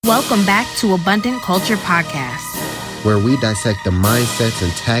Welcome back to Abundant Culture Podcast, where we dissect the mindsets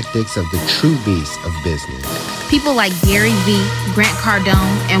and tactics of the true beasts of business. People like Gary Vee, Grant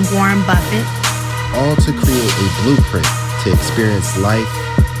Cardone, and Warren Buffett. All to create a blueprint to experience life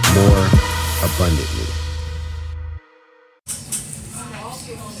more abundantly.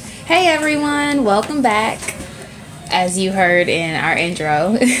 Hey everyone, welcome back. As you heard in our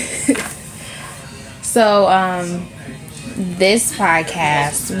intro. So, this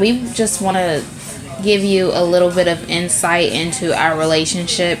podcast, we just want to give you a little bit of insight into our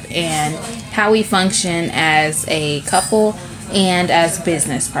relationship and how we function as a couple and as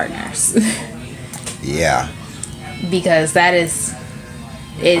business partners. Yeah. Because it's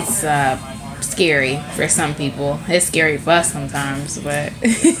scary for some people. It's scary for us sometimes, but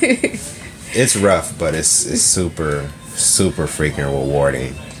it's rough, but it's super freaking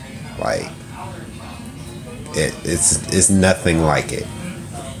rewarding. Like, it's nothing like it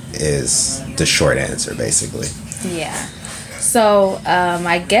is the short answer, basically. Yeah. So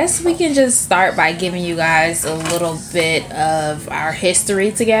I guess we can just start by giving you guys a little bit of our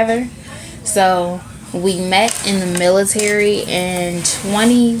history together. So we met in the military in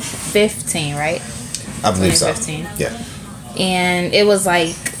 2015, right? I believe 2015. So. Yeah. And it was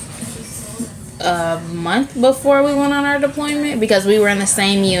like a month before we went on our deployment, because we were in the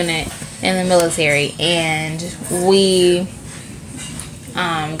same unit in the military, and we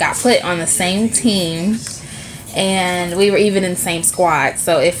got put on the same team, and we were even in the same squad.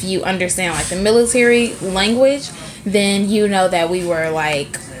 So if you understand like the military language, then you know that we were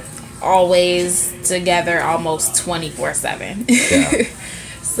like always together, almost 24/7. Yeah.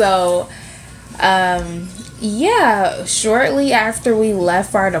 So yeah, shortly after we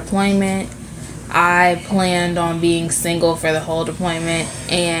left our deployment, I planned on being single for the whole deployment,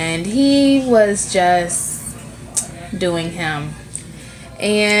 and he was just doing him.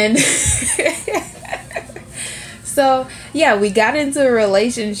 And so, yeah, we got into a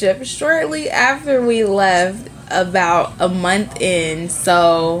relationship shortly after we left, about a month in.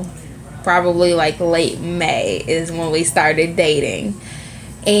 So probably like late May is when we started dating.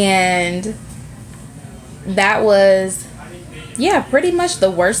 And that was, yeah, pretty much the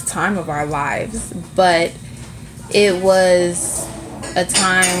worst time of our lives, but it was a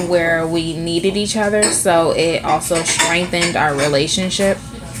time where we needed each other, so it also strengthened our relationship,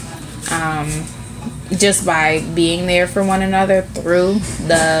 just by being there for one another through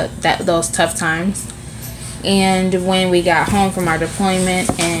those tough times. And when we got home from our deployment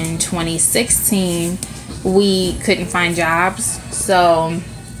in 2016, we couldn't find jobs, so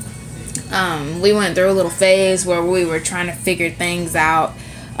we went through a little phase where we were trying to figure things out,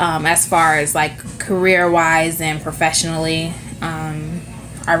 as far as like career wise and professionally.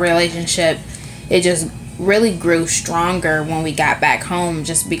 Our relationship, it just really grew stronger when we got back home,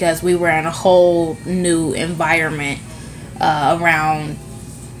 just because we were in a whole new environment, around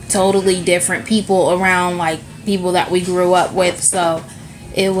totally different people, around like people that we grew up with. So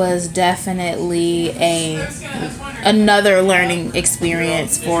it was definitely another learning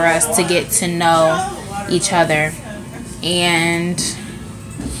experience for us to get to know each other. And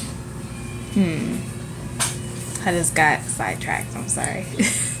I just got sidetracked, I'm sorry.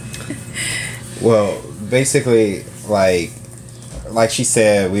 Well, basically, like she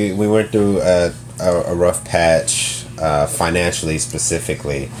said, we went through a rough patch, financially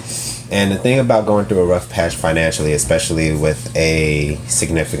specifically. And the thing about going through a rough patch financially, especially with a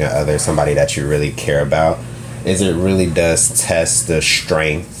significant other, somebody that you really care about, is it really does test the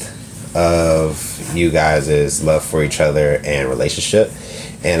strength of you guys' love for each other and relationship.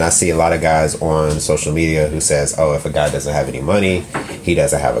 And I see a lot of guys on social media who says, oh, if a guy doesn't have any money, he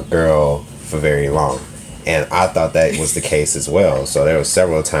doesn't have a girl for very long. And I thought that was the case as well. So there were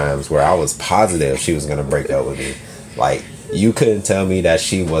several times where I was positive she was going to break up with me. Like, you couldn't tell me that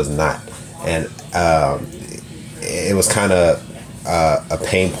she was not. And it was kind of a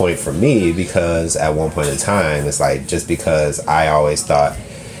pain point for me, because at one point in time, it's like, just because I always thought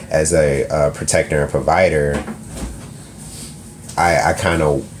as a protector and provider, I kind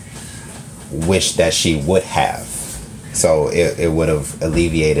of wish that she would have. So it would have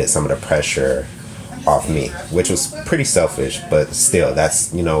alleviated some of the pressure off me, which was pretty selfish, but still,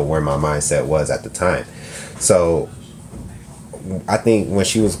 that's, where my mindset was at the time. So I think when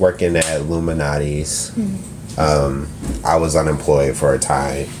she was working at Illuminati's, I was unemployed for a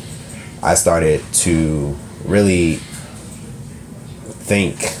time. I started to really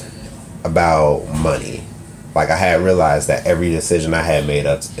think about money. Like, I had realized that every decision I had made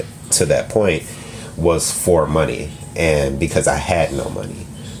up to that point was for money, and because I had no money.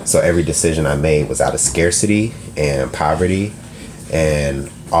 So every decision I made was out of scarcity and poverty, and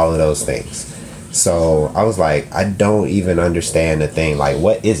all of those things. So I was like, I don't even understand the thing. Like,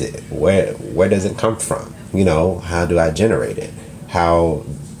 what is it? Where does it come from? You know, how do I generate it? How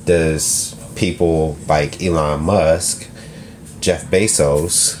does people like Elon Musk, Jeff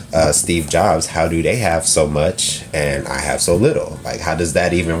Bezos, Steve Jobs, how do they have so much and I have so little? Like, how does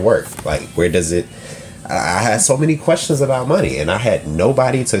that even work? Like, where does it... I had so many questions about money, and I had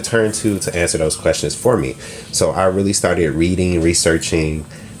nobody to turn to answer those questions for me. So I really started reading, researching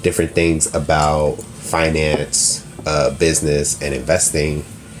different things about finance, business, and investing.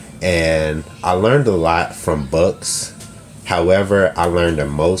 And I learned a lot from books. However, I learned the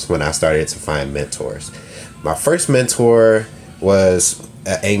most when I started to find mentors. My first mentor was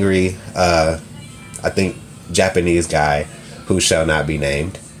an angry, I think, Japanese guy who shall not be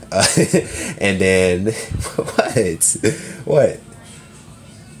named. And then what?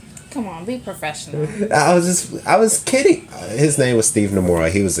 Come on, be professional. I was kidding. His name was Steve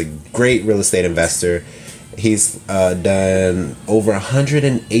Nomura. He was a great real estate investor. He's done over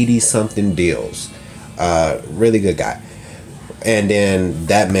 180 something deals. Really good guy. And then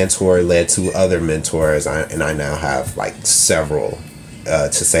that mentor led to other mentors, and I now have like several,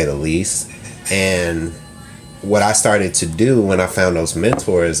 to say the least. And what I started to do when I found those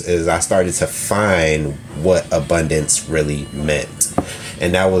mentors is I started to find what abundance really meant.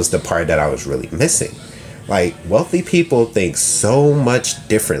 And that was the part that I was really missing. Like, wealthy people think so much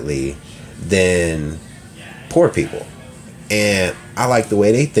differently than poor people. And I like the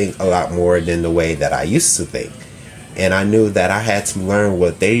way they think a lot more than the way that I used to think. And I knew that I had to learn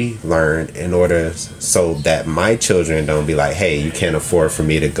what they learned in order so that my children don't be like, hey, you can't afford for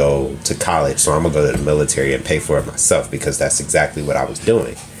me to go to college, so I'm going to go to the military and pay for it myself, because that's exactly what I was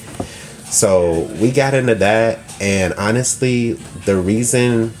doing. So we got into that. And honestly, the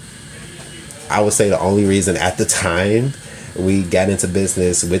reason, I would say the only reason at the time we got into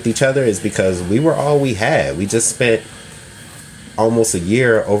business with each other is because we were all we had. We just spent almost a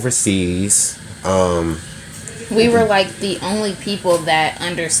year overseas. We were like the only people that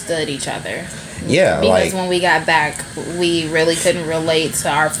understood each other. Yeah, because when we got back, we really couldn't relate to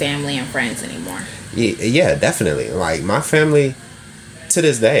our family and friends anymore. Yeah, definitely. Like, my family, to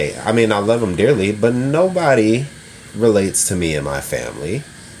this day, I mean, I love them dearly, but nobody relates to me and my family.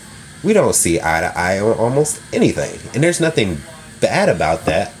 We don't see eye to eye on almost anything. And there's nothing bad about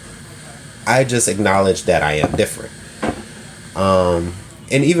that. I just acknowledge that I am different.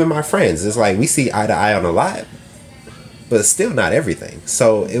 And even my friends, it's like we see eye to eye on a lot, but still not everything.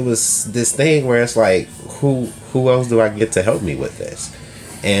 So it was this thing where it's like, who else do I get to help me with this?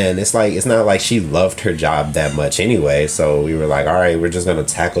 And it's like, it's not like she loved her job that much anyway. So we were like, all right, we're just going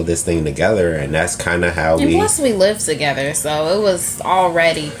to tackle this thing together. And that's kind of how and plus we lived together. So it was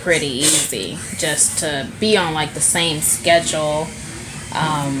already pretty easy just to be on like the same schedule.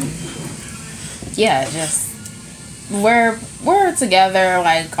 Yeah, just we're together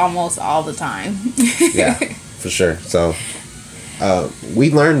like almost all the time. Yeah, for sure. So we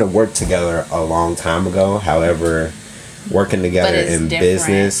learned to work together a long time ago. However, working together in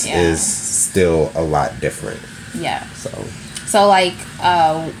business is still a lot different. Yeah. So like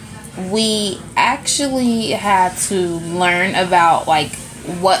we actually had to learn about like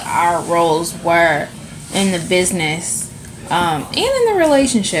what our roles were in the business and in the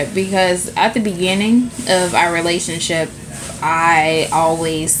relationship, because at the beginning of our relationship I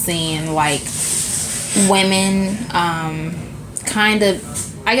always seen like women kind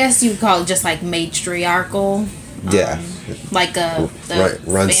of, I guess you would call it just like matriarchal. Like the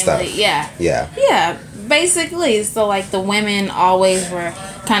run family stuff. Yeah, basically. So like the women always were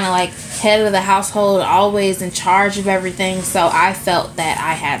kind of like head of the household, always in charge of everything. So I felt that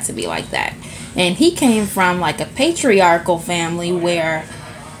I had to be like that. And he came from like a patriarchal family where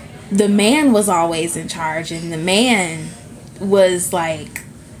the man was always in charge, and the man was like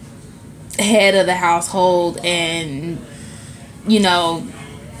head of the household, and you know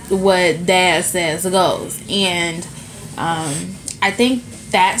what dad says goes. And I think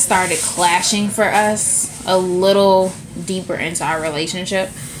that started clashing for us a little deeper into our relationship.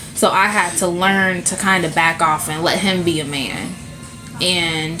 So I had to learn to kind of back off and let him be a man.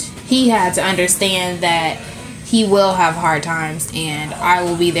 And he had to understand that he will have hard times and I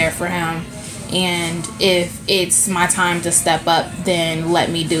will be there for him. And if it's my time to step up, then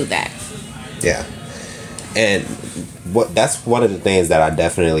let me do that. Yeah. And that's one of the things that I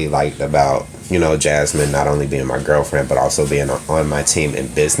definitely liked about, you know, Jasmine not only being my girlfriend but also being on my team in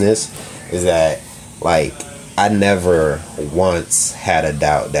business, is that like I never once had a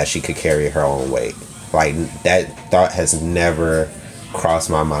doubt that she could carry her own weight. Like that thought has never crossed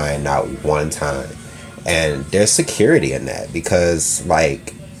my mind, not one time. And there's security in that, because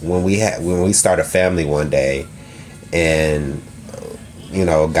like when we start a family one day, and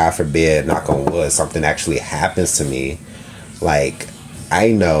God forbid, knock on wood, something actually happens to me, like,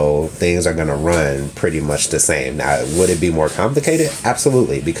 I know things are gonna run pretty much the same. Now, would it be more complicated?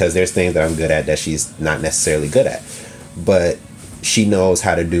 Absolutely, because there's things that I'm good at that she's not necessarily good at, but she knows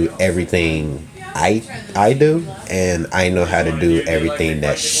how to do everything I do, and I know how to do everything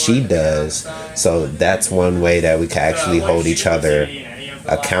that she does. So that's one way that we can actually hold each other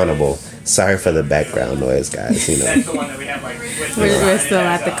accountable. Sorry for the background noise, guys. We're still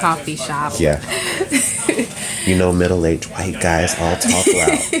at the coffee shop. Yeah. Middle-aged white guys all talk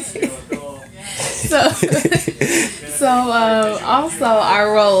loud. So also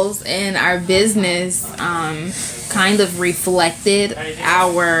our roles in our business kind of reflected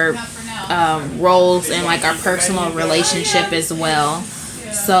our roles in like our personal relationship as well.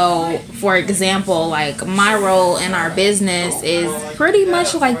 So, for example, like my role in our business is pretty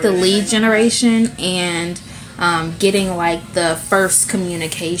much like the lead generation and getting like the first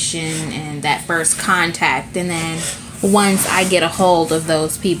communication and that first contact. And then once I get a hold of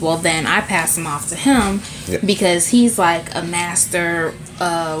those people, then I pass them off to him because he's like a master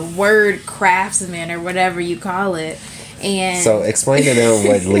word craftsman or whatever you call it. And so explain to them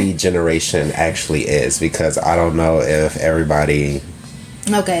what lead generation actually is, because I don't know if everybody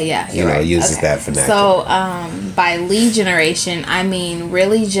uses that vernacular. So by lead generation, I mean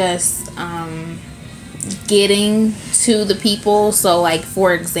really just getting to the people. So like,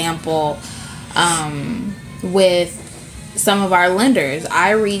 for example, with some of our lenders,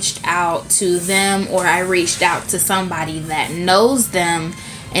 I reached out to them, or I reached out to somebody that knows them.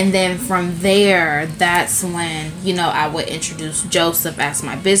 And then from there, that's when, I would introduce Joseph as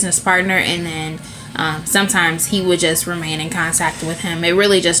my business partner. And then sometimes he would just remain in contact with him. It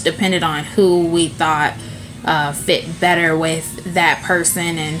really just depended on who we thought fit better with that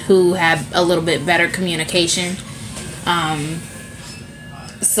person and who had a little bit better communication.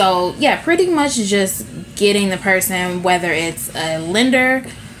 So, yeah, pretty much just getting the person, whether it's a lender,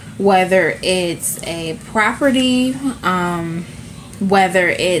 whether it's a property, whether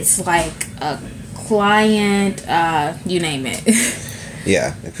it's like a client, you name it.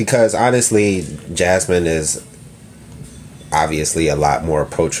 Yeah, because honestly, Jasmine is obviously a lot more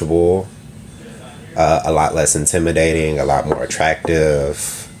approachable, a lot less intimidating, a lot more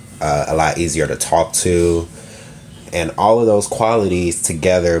attractive, a lot easier to talk to. And all of those qualities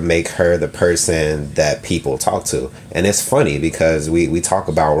together make her the person that people talk to. And it's funny because we talk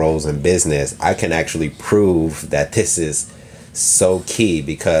about roles in business. I can actually prove that this is so key,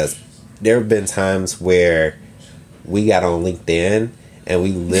 because there have been times where we got on LinkedIn and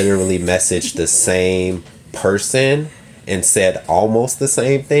we literally messaged the same person and said almost the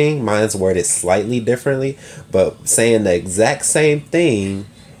same thing. Mine's worded slightly differently, but saying the exact same thing.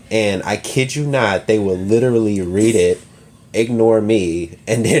 And I kid you not, they will literally read it, ignore me,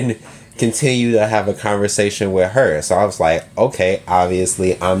 and then continue to have a conversation with her. So I was like, okay,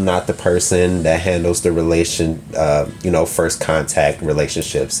 obviously I'm not the person that handles the first contact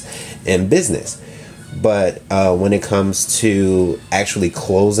relationships in business. But when it comes to actually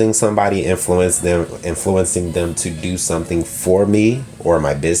closing somebody, influencing them to do something for me or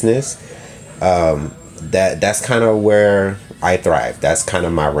my business, that's kind of where I thrive. That's kind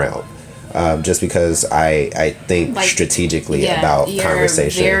of my realm. Just because I think strategically about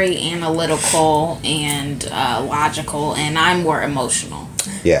conversation. You're very analytical and logical, and I'm more emotional.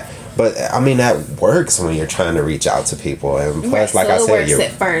 Yeah, but I mean that works when you're trying to reach out to people, and plus, like I said, it works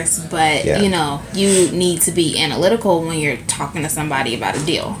at first, but you need to be analytical when you're talking to somebody about a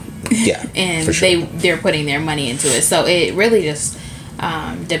deal. Yeah, and for sure. they're putting their money into it, so it really just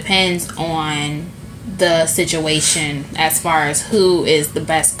depends on the situation as far as who is the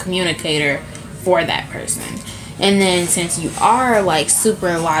best communicator for that person. And then since you are like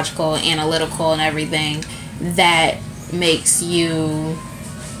super logical, analytical and everything, that makes you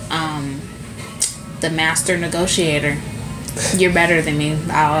the master negotiator. You're better than me,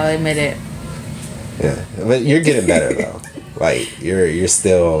 I'll admit it. Yeah, but you're getting better though. Like you're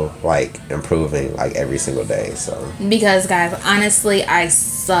still like improving like every single day. So because guys, honestly, I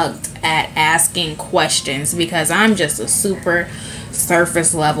sucked at asking questions because I'm just a super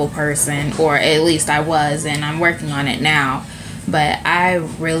surface level person, or at least I was, and I'm working on it now. But I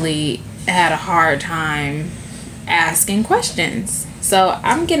really had a hard time asking questions. So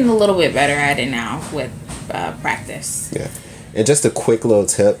I'm getting a little bit better at it now with practice. Yeah. And just a quick little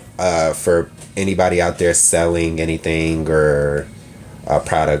tip for anybody out there selling anything or a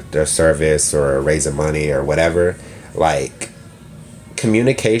product or service or raising money or whatever, like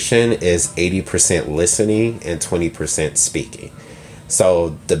communication is 80% listening and 20% speaking.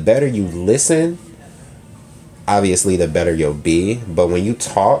 So the better you listen, obviously the better you'll be. But when you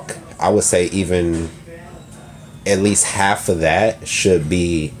talk, I would say even at least half of that should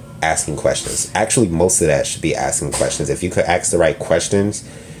be asking questions. Actually, most of that should be asking questions. If you could ask the right questions,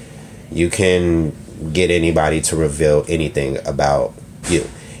 you can get anybody to reveal anything about you.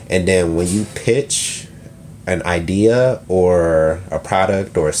 And then when you pitch an idea or a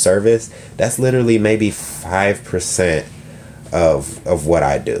product or a service, that's literally maybe 5% of what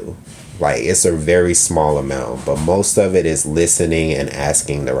I do. Like, it's a very small amount, but most of it is listening and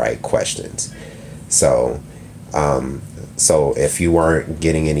asking the right questions. So if you weren't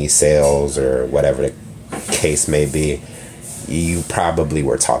getting any sales or whatever the case may be, you probably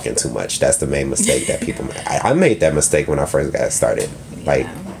were talking too much. That's the main mistake that people make. I made that mistake when I first got started. Like,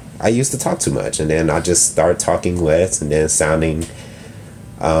 I used to talk too much, and then I just started talking less, and then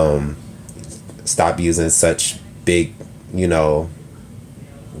stop using such big,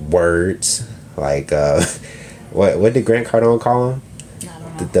 words. Like, what did Grant Cardone call them? I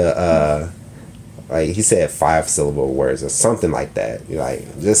don't know. Like, he said 5-syllable words or something like that.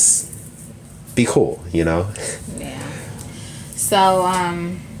 Like, just be cool, Yeah. So,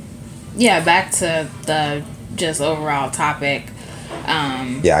 back to the just overall topic.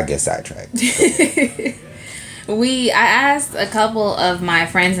 I get sidetracked. I asked a couple of my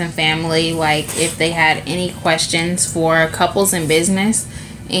friends and family, like, if they had any questions for couples in business,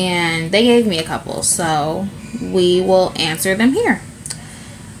 and they gave me a couple, so we will answer them here.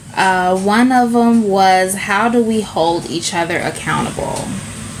 One of them was, how do we hold each other accountable?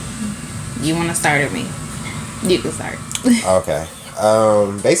 You want to start or me? You can start. Okay.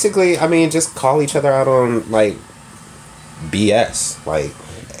 Basically, just call each other out on, like, BS. Like,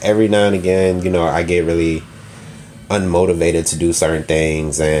 every now and again, I get really unmotivated to do certain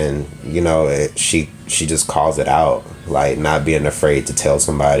things, and, she just calls it out. Like, not being afraid to tell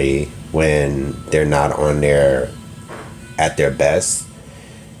somebody when they're not at their best.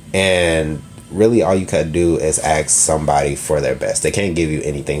 And really all you could do is ask somebody for their best. They can't give you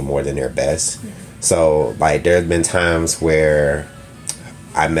anything more than their best. So, like, there's been times where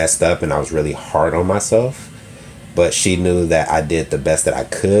I messed up and I was really hard on myself, but she knew that I did the best that I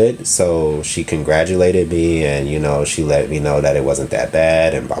could, so she congratulated me, and she let me know that it wasn't that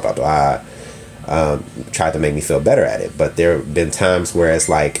bad, and blah blah blah. Tried to make me feel better at it. But there have been times where it's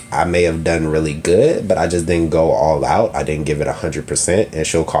like, I may have done really good, but I just didn't go all out. I didn't give it 100%, and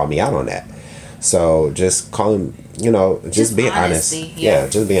she'll call me out on that. So just calling, just being honest. Yeah,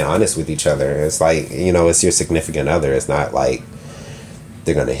 just being honest with each other. It's like, it's your significant other. It's not like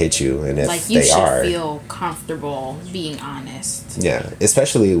they're gonna hit you, and if like, you they should feel comfortable being honest. Yeah,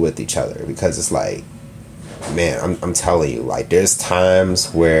 especially with each other, because it's like, man, I'm telling you, like, there's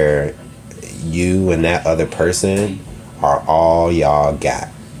times where you and that other person are all y'all got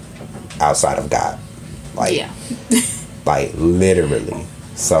outside of God. Like, yeah. Like, literally.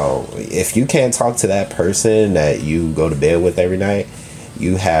 So if you can't talk to that person that you go to bed with every night,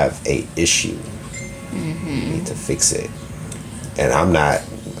 you have a issue. Mm-hmm. You need to fix it. And I'm not,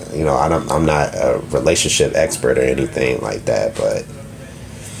 I'm not a relationship expert or anything like that, but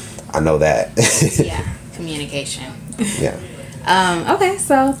I know that. Yeah, communication. Yeah. Okay,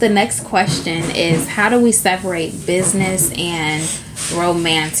 so the next question is, how do we separate business and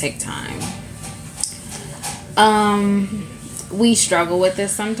romantic time? We struggle with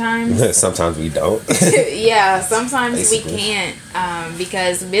this sometimes. Sometimes we don't. Yeah, sometimes Basically. we can't,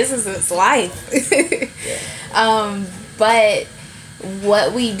 because business is life. Yeah. But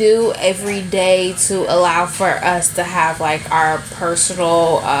what we do every day to allow for us to have, like, our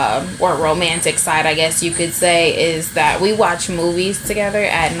personal or romantic side, I guess you could say, is that we watch movies together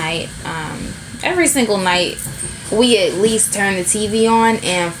at night. Every single night we at least turn the TV on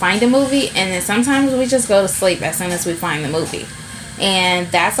and find a movie, and then sometimes we just go to sleep as soon as we find the movie. And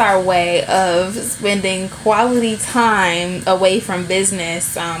that's our way of spending quality time away from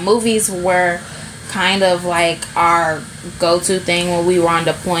business. Movies were kind of like our go-to thing when we were on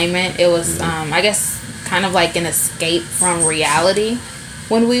deployment. It was, I guess, kind of like an escape from reality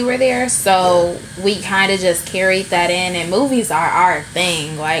when we were there. So we kind of just carried that in, and movies are our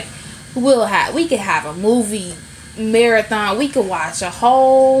thing. Like, we could have a movie marathon. We could watch a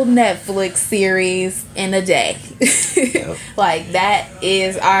whole Netflix series in a day. Yep. Like, that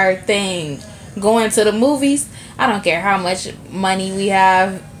is our thing. Going to the movies, I don't care how much money we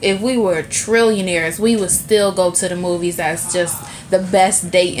have. If we were trillionaires, we would still go to the movies. That's just the best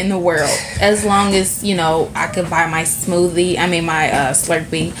date in the world. As long as, I could buy my smoothie, my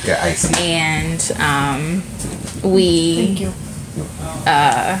Slurpee. Yeah, ice. And we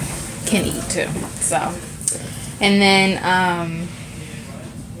can eat too. So, and then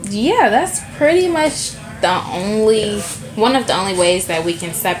yeah, that's pretty much one of the only ways that we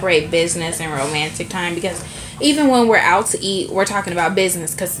can separate business and romantic time, because even when we're out to eat, we're talking about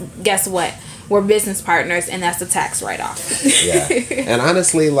business, because guess what? We're business partners, and that's a tax write-off. Yeah. And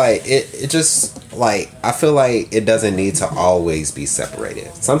honestly, like, it just, like, I feel like it doesn't need to always be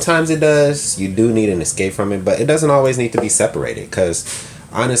separated. Sometimes it does. You do need an escape from it, but it doesn't always need to be separated, because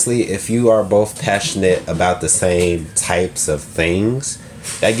honestly, if you are both passionate about the same types of things,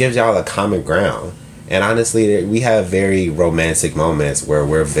 that gives y'all a common ground. And honestly, we have very romantic moments where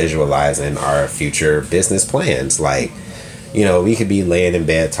we're visualizing our future business plans. Like, you know, we could be laying in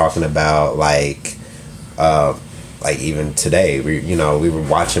bed talking about like even today, we were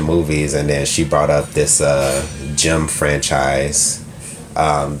watching movies, and then she brought up this gym franchise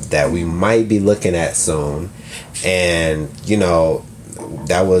that we might be looking at soon, and you know,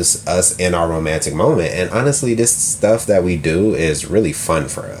 that was us in our romantic moment. And honestly, this stuff that we do is really fun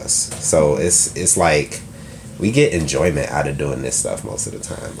for us. So it's like we get enjoyment out of doing this stuff most of the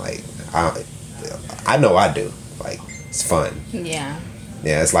time. Like I know I do. Like, it's fun. Yeah.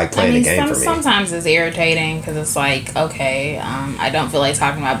 Yeah, it's like playing a game for me. Sometimes it's irritating because it's like, okay, I don't feel like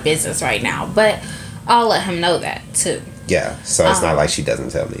talking about business right now, but I'll let him know that too. Yeah, so it's not like she doesn't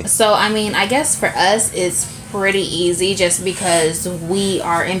tell me. So, I mean, I guess for us, it's pretty easy just because we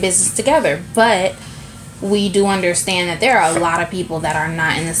are in business together. But we do understand that there are a lot of people that are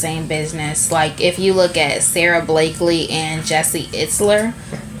not in the same business. Like, if you look at Sarah Blakely and Jesse Itzler,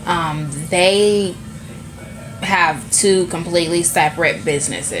 they have two completely separate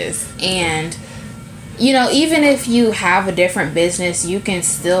businesses. And, you know, even if you have a different business, you can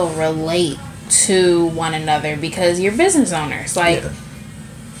still relate to one another because you're business owners. Like, yeah.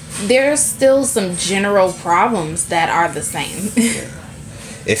 There's still some general problems that are the same. Yeah.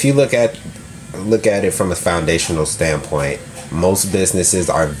 If you look at it from a foundational standpoint, most businesses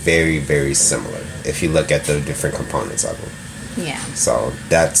are very, very similar if you look at the different components of them. Yeah. So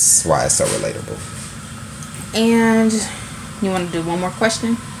that's why it's so relatable. And you want to do one more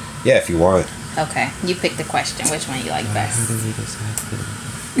question? Yeah, if you want. Okay, you pick the question. Which one you like best?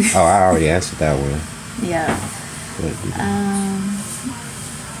 Oh, I already answered that one. Yeah.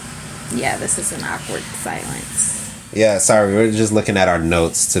 Yeah, this is an awkward silence. Yeah, sorry, we're just looking at our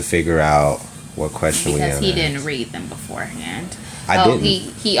notes to figure out what question we have. Because he didn't read them beforehand. I didn't.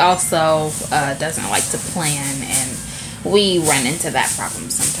 He also doesn't like to plan, and we run into that problem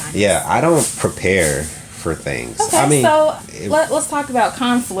sometimes. Yeah, I don't prepare for things. Okay, I mean, let's talk about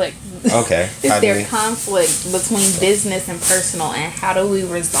conflict. Okay. Is there conflict between business and personal, and how do we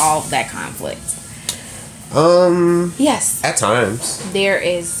resolve that conflict? Yes. At times. There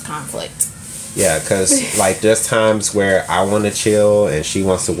is conflict. Yeah, because like there's times where I want to chill and she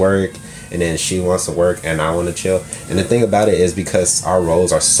wants to work, and then she wants to work and I want to chill. And the thing about it is, because our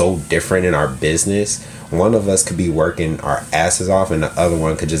roles are so different in our business, one of us could be working our asses off and the other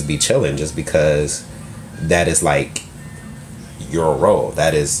one could just be chilling, just because that is like your role.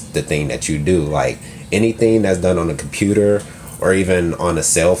 That is the thing that you do. Like anything that's done on a computer or even on a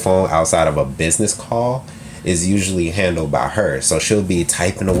cell phone outside of a business call is usually handled by her. So she'll be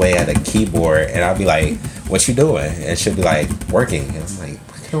typing away at a keyboard and I'll be like, what you doing? And she'll be like, working. And I'm like,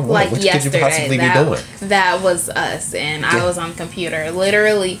 like what yesterday, could you possibly be doing? That was us, and I was on computer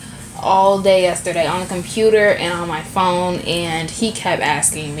literally all day yesterday, on the computer and on my phone, and he kept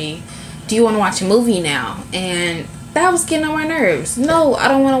asking me, do you want to watch a movie now? And that was getting on my nerves. No, I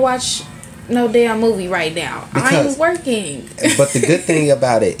don't want to watch no damn movie right now. I'm working. But the good thing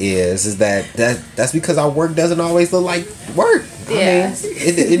about it is that's because our work doesn't always look like work. Yeah. I mean,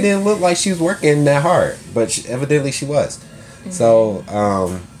 it didn't look like she was working that hard, but evidently she was. Mm-hmm. So,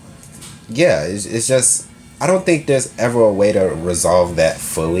 yeah, it's just, I don't think there's ever a way to resolve that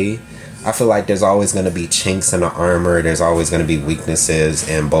fully. I feel like there's always going to be chinks in the armor. There's always going to be weaknesses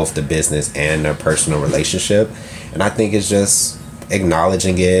in both the business and the personal relationship. And I think it's just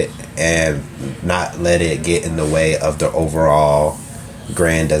acknowledging it and not let it get in the way of the overall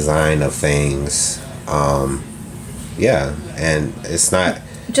grand design of things. Yeah, and it's not...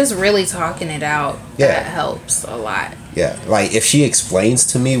 Just really talking it out. Yeah. That helps a lot. Yeah, like if she explains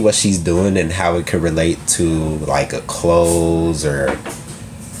to me what she's doing and how it could relate to like a clothes or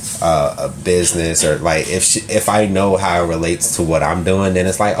a business, or like if I know how it relates to what I'm doing, then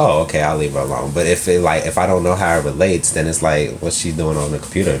it's like, oh, okay, I'll leave her alone. But if I don't know how it relates, then it's like, what's she doing on the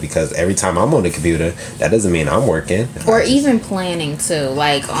computer? Because every time I'm on the computer, that doesn't mean I'm working. Or even planning too.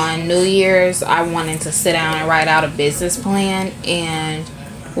 Like on New Year's, I wanted to sit down and write out a business plan, and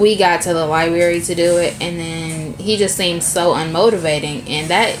we got to the library to do it, and then and he just seemed so unmotivating, and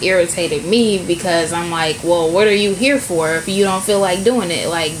that irritated me because I'm like, well, what are you here for if you don't feel like doing it?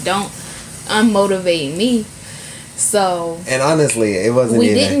 Like, don't unmotivate me. So, and honestly, it wasn't. We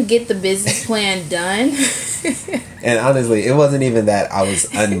didn't get the business plan done. And honestly, it wasn't even that I was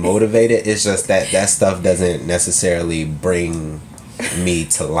unmotivated. It's just that stuff doesn't necessarily bring me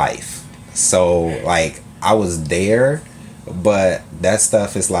to life. So, like, I was there, but that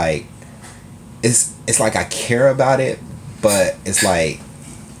stuff is like, it's like I care about it, but it's like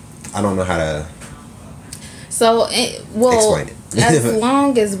I don't know how to. So, explain it. As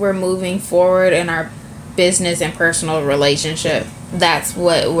long as we're moving forward in our business and personal relationship, that's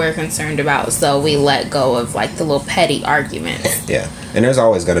what we're concerned about. So we let go of like the little petty arguments. Yeah, and there's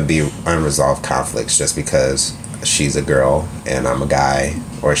always going to be unresolved conflicts just because she's a girl and I'm a guy,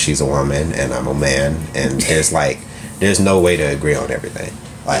 or she's a woman and I'm a man, and there's no way to agree on everything.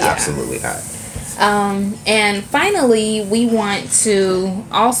 Like, absolutely not. And finally, we want to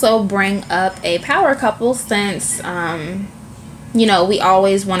also bring up a power couple, since we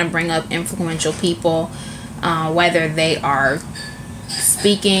always want to bring up influential people, whether they are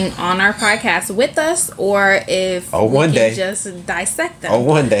speaking on our podcast with us, or if one day just dissect them.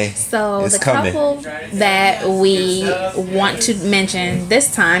 One day. So it's the coming. couple that we want to mention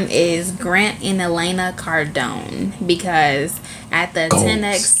this time is Grant and Elena Cardone, because at the goals.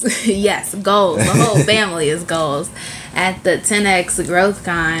 10X, yes, goals. The whole family is goals. At the 10X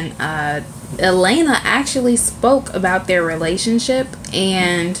GrowthCon, Elena actually spoke about their relationship,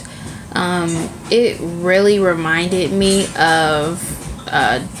 and it really reminded me of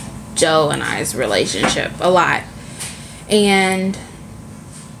Joe and I's relationship a lot. And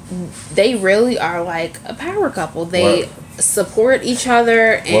they really are like a power couple. They support each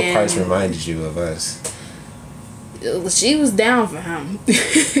other. And what parts reminded you of us? She was down for him.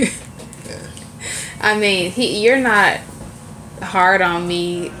 Yeah. I mean, you're not hard on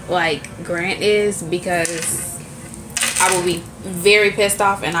me like Grant is, because I will be very pissed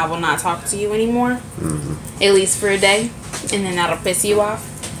off and I will not talk to you anymore. Mm-hmm. At least for a day. And then that'll piss you off.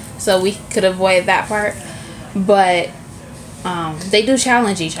 So we could avoid that part. But they do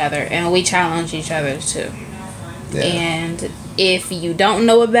challenge each other, and we challenge each other too. Yeah. And if you don't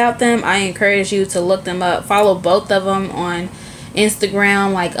know about them, I encourage you to look them up. Follow both of them on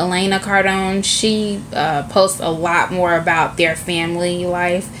Instagram, like Elena Cardone. She posts a lot more about their family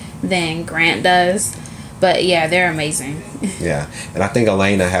life than Grant does. But yeah, they're amazing. Yeah. And I think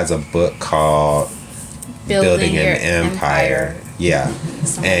Elena has a book called Building an Empire. Yeah.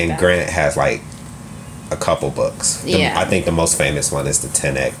 Something and like Grant has like a couple books. I think the most famous one is the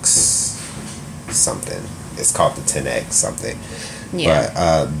 10X something. It's called the 10X something.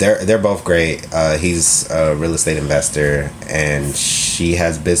 Yeah. But they're both great. He's a real estate investor, and she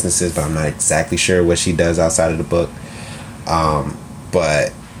has businesses, but I'm not exactly sure what she does outside of the book.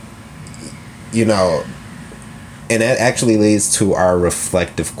 But and that actually leads to our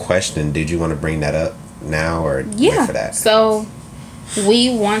reflective question. Did you want to bring that up now, or wait for that? So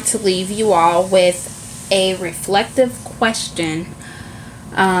we want to leave you all with a reflective question,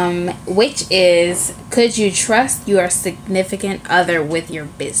 which is, could you trust your significant other with your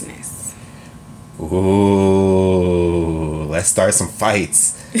business? Ooh, let's start some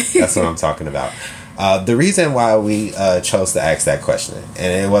fights. That's what I'm talking about. The reason why we chose to ask that question,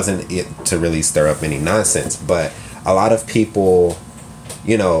 and it wasn't to really stir up any nonsense, but a lot of people,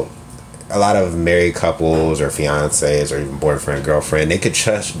 a lot of married couples or fiancés or even boyfriend, girlfriend, they could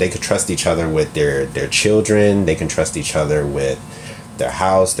trust each other with their children. They can trust each other with their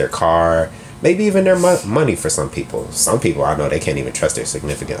house, their car, maybe even their money for some people. Some people, I know, they can't even trust their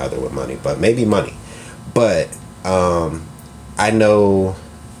significant other with money, but maybe money. But I know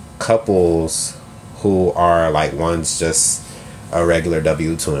couples who are like, one's just a regular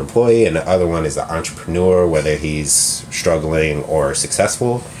W-2 employee and the other one is an entrepreneur, whether he's struggling or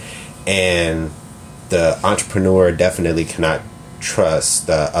successful. And the entrepreneur definitely cannot trust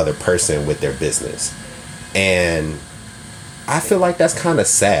the other person with their business. And I feel like that's kind of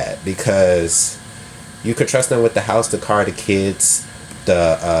sad, because you could trust them with the house, the car, the kids,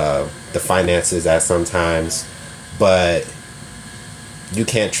 the finances at sometimes, but you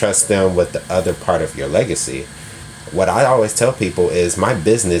can't trust them with the other part of your legacy. What I always tell people is my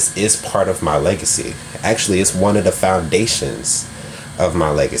business is part of my legacy. Actually, it's one of the foundations of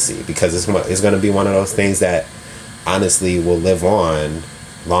my legacy, because it's going to be one of those things that honestly will live on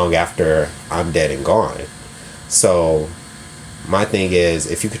long after I'm dead and gone. So my thing is,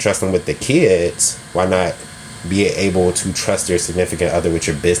 if you could trust them with the kids, why not be able to trust your significant other with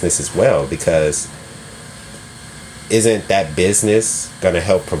your business as well? Because isn't that business going to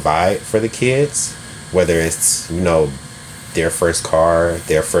help provide for the kids? whether it's, their first car,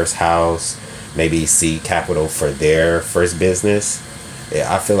 their first house, maybe seed capital for their first business.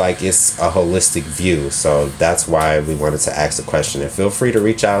 I feel like it's a holistic view. So that's why we wanted to ask the question. And feel free to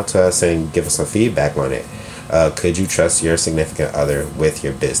reach out to us and give us some feedback on it. Could you trust your significant other with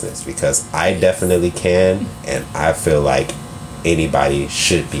your business? Because I definitely can, and I feel like anybody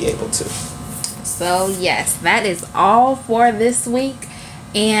should be able to. So yes, that is all for this week.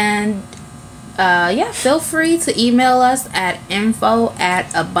 And feel free to email us at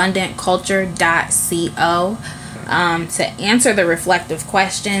info@abundantculture.co to answer the reflective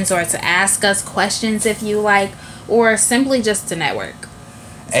questions, or to ask us questions if you like, or simply just to network.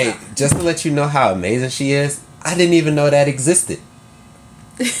 Hey, just to let you know how amazing she is, I didn't even know that existed.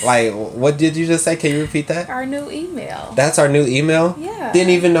 Like, what did you just say? Can you repeat that? Our new email. That's our new email? Yeah.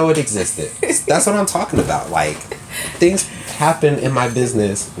 Didn't even know it existed. That's what I'm talking about. Like, things happen in my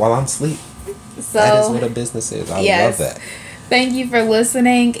business while I'm asleep. So, that is what a business is. I love that. Thank you for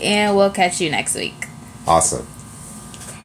listening, and we'll catch you next week. Awesome.